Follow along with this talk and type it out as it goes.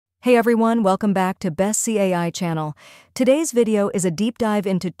Hey everyone, welcome back to Best CAI channel. Today's video is a deep dive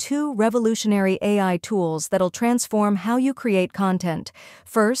into two revolutionary AI tools that'll transform how you create content.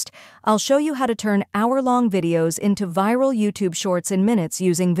 First, I'll show you how to turn hour-long videos into viral YouTube shorts in minutes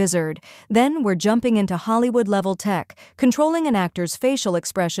using Vizard. Then we're jumping into Hollywood-level tech, controlling an actor's facial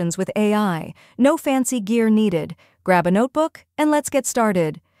expressions with AI. No fancy gear needed. Grab a notebook and let's get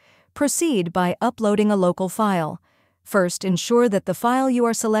started. Proceed by uploading a local file. First, ensure that the file you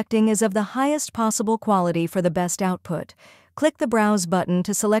are selecting is of the highest possible quality for the best output. Click the Browse button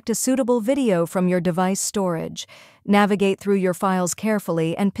to select a suitable video from your device storage. Navigate through your files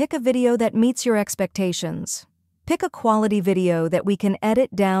carefully and pick a video that meets your expectations. Pick a quality video that we can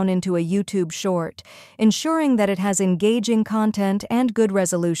edit down into a YouTube short, ensuring that it has engaging content and good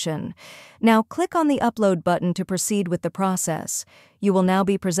resolution. Now click on the Upload button to proceed with the process. You will now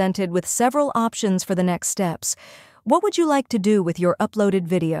be presented with several options for the next steps. What would you like to do with your uploaded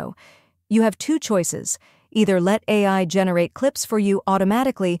video? You have two choices. Either let AI generate clips for you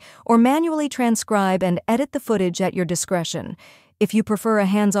automatically or manually transcribe and edit the footage at your discretion. If you prefer a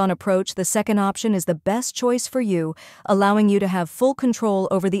hands-on approach, the second option is the best choice for you, allowing you to have full control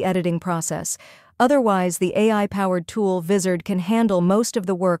over the editing process. Otherwise, the AI-powered tool Vizard can handle most of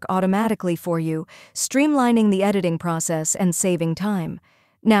the work automatically for you, streamlining the editing process and saving time.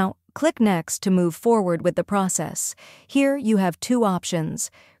 Now, click Next to move forward with the process. Here you have two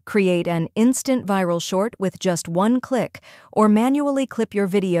options. Create an instant viral short with just one click, or manually clip your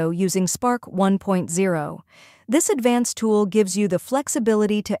video using Spark 1.0. This advanced tool gives you the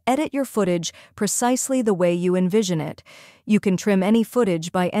flexibility to edit your footage precisely the way you envision it. You can trim any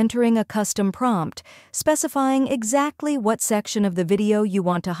footage by entering a custom prompt, specifying exactly what section of the video you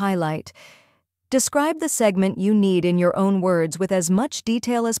want to highlight. Describe the segment you need in your own words with as much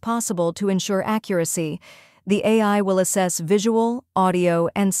detail as possible to ensure accuracy. The AI will assess visual, audio,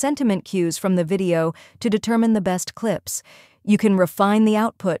 and sentiment cues from the video to determine the best clips. You can refine the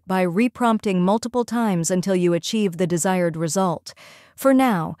output by reprompting multiple times until you achieve the desired result. For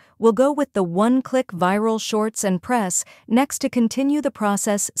now, we'll go with the one-click viral shorts and press next to continue the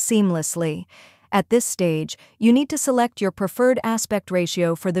process seamlessly. At this stage, you need to select your preferred aspect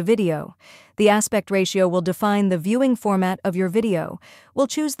ratio for the video. The aspect ratio will define the viewing format of your video. We'll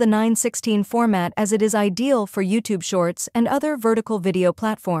choose the 9:16 format as it is ideal for YouTube Shorts and other vertical video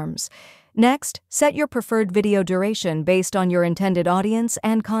platforms. Next, set your preferred video duration based on your intended audience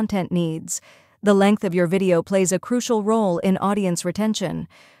and content needs. The length of your video plays a crucial role in audience retention.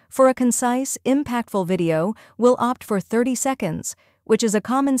 For a concise, impactful video, we'll opt for 30 seconds. Which is a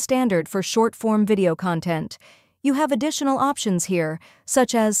common standard for short-form video content. You have additional options here,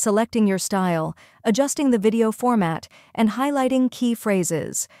 such as selecting your style, adjusting the video format, and highlighting key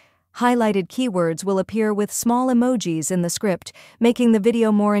phrases. Highlighted keywords will appear with small emojis in the script, making the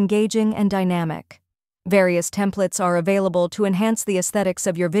video more engaging and dynamic. Various templates are available to enhance the aesthetics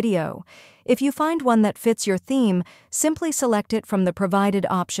of your video. If you find one that fits your theme, simply select it from the provided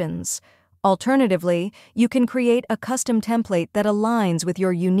options. Alternatively, you can create a custom template that aligns with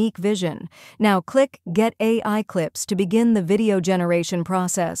your unique vision. Now click Get AI Clips to begin the video generation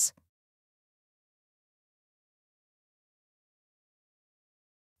process.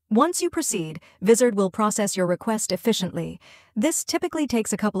 Once you proceed, Vizard will process your request efficiently. This typically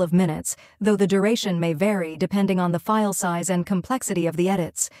takes a couple of minutes, though the duration may vary depending on the file size and complexity of the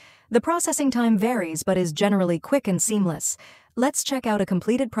edits. The processing time varies but is generally quick and seamless. Let's check out a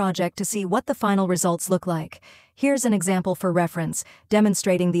completed project to see what the final results look like. Here's an example for reference,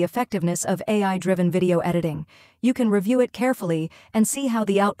 demonstrating the effectiveness of AI-driven video editing. You can review it carefully and see how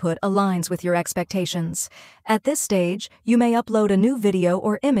the output aligns with your expectations. At this stage, you may upload a new video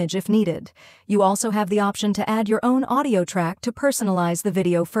or image if needed. You also have the option to add your own audio track to personalize the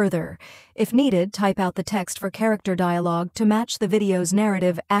video further. If needed, type out the text for character dialogue to match the video's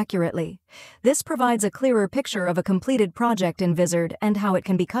narrative accurately. This provides a clearer picture of a completed project in Vizard and how it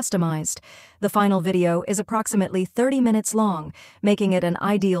can be customized. The final video is approximately 30 minutes long, making it an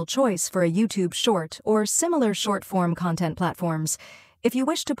ideal choice for a YouTube short or similar short-form content platforms. If you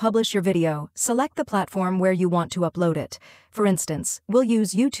wish to publish your video, select the platform where you want to upload it. For instance, we'll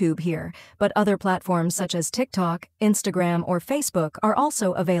use YouTube here, but other platforms such as TikTok, Instagram, or Facebook are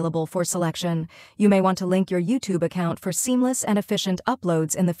also available for selection. You may want to link your YouTube account for seamless and efficient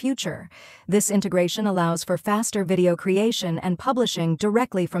uploads in the future. This integration allows for faster video creation and publishing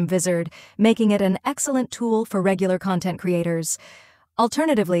directly from Vizard, making it an excellent tool for regular content creators.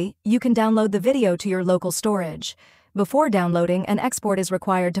 Alternatively, you can download the video to your local storage. Before downloading, an export is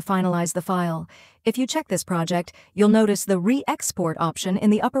required to finalize the file. If you check this project, you'll notice the Re-export option in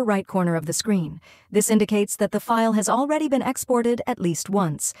the upper right corner of the screen. This indicates that the file has already been exported at least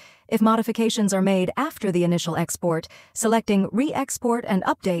once. If modifications are made after the initial export, selecting Re-export and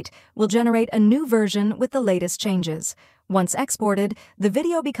Update will generate a new version with the latest changes. Once exported, the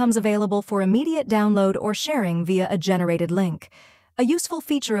video becomes available for immediate download or sharing via a generated link. A useful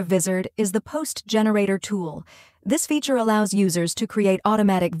feature of Vizard is the Post Generator tool. This feature allows users to create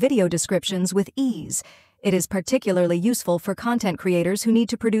automatic video descriptions with ease. It is particularly useful for content creators who need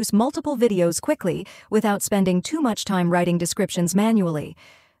to produce multiple videos quickly without spending too much time writing descriptions manually.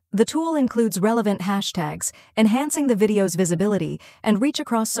 The tool includes relevant hashtags, enhancing the video's visibility and reach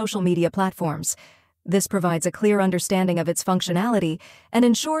across social media platforms. This provides a clear understanding of its functionality and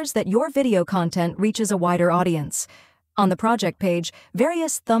ensures that your video content reaches a wider audience. On the project page,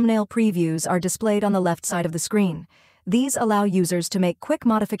 various thumbnail previews are displayed on the left side of the screen. These allow users to make quick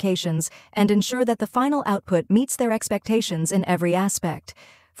modifications and ensure that the final output meets their expectations in every aspect.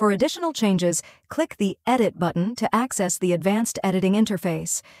 For additional changes, click the Edit button to access the advanced editing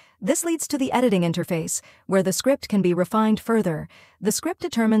interface. This leads to the editing interface, where the script can be refined further. The script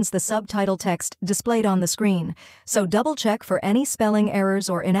determines the subtitle text displayed on the screen, so double-check for any spelling errors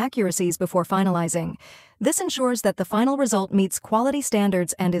or inaccuracies before finalizing. This ensures that the final result meets quality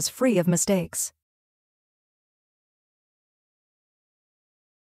standards and is free of mistakes.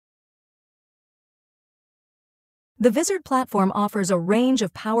 The Vizard platform offers a range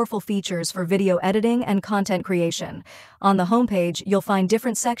of powerful features for video editing and content creation. On the homepage, you'll find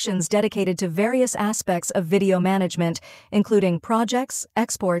different sections dedicated to various aspects of video management, including projects,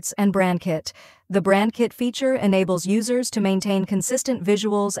 exports, and brand kit. The brand kit feature enables users to maintain consistent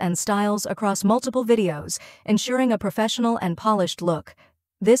visuals and styles across multiple videos, ensuring a professional and polished look.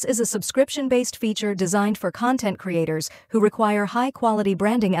 This is a subscription-based feature designed for content creators who require high-quality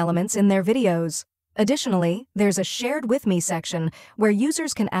branding elements in their videos. Additionally, there's a Shared With Me section where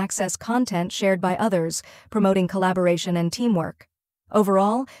users can access content shared by others, promoting collaboration and teamwork.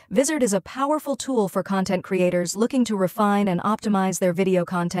 Overall, Vizard is a powerful tool for content creators looking to refine and optimize their video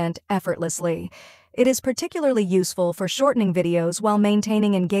content effortlessly. It is particularly useful for shortening videos while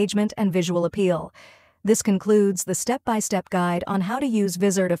maintaining engagement and visual appeal. This concludes the step-by-step guide on how to use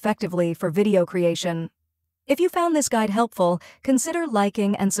Vizard effectively for video creation. If you found this guide helpful, consider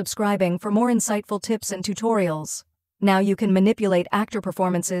liking and subscribing for more insightful tips and tutorials. Now you can manipulate actor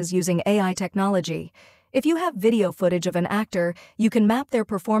performances using AI technology. If you have video footage of an actor, you can map their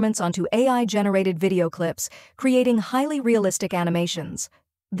performance onto AI-generated video clips, creating highly realistic animations.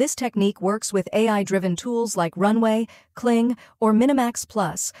 This technique works with AI-driven tools like Runway, Kling, or Minimax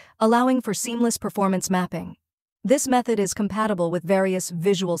Plus, allowing for seamless performance mapping. This method is compatible with various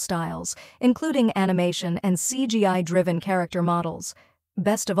visual styles, including animation and CGI-driven character models.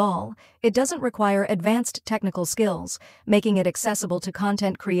 Best of all, it doesn't require advanced technical skills, making it accessible to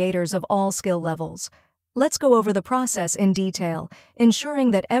content creators of all skill levels. Let's go over the process in detail,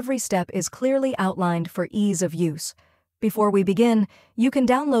 ensuring that every step is clearly outlined for ease of use. Before we begin, you can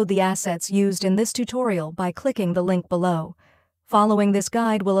download the assets used in this tutorial by clicking the link below. Following this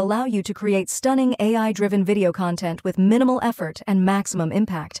guide will allow you to create stunning AI-driven video content with minimal effort and maximum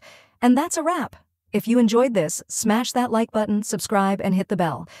impact. And that's a wrap. If you enjoyed this, smash that like button, subscribe, and hit the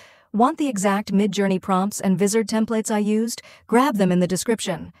bell. Want the exact Midjourney prompts and Vizard templates I used? Grab them in the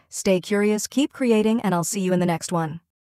description. Stay curious, keep creating, and I'll see you in the next one.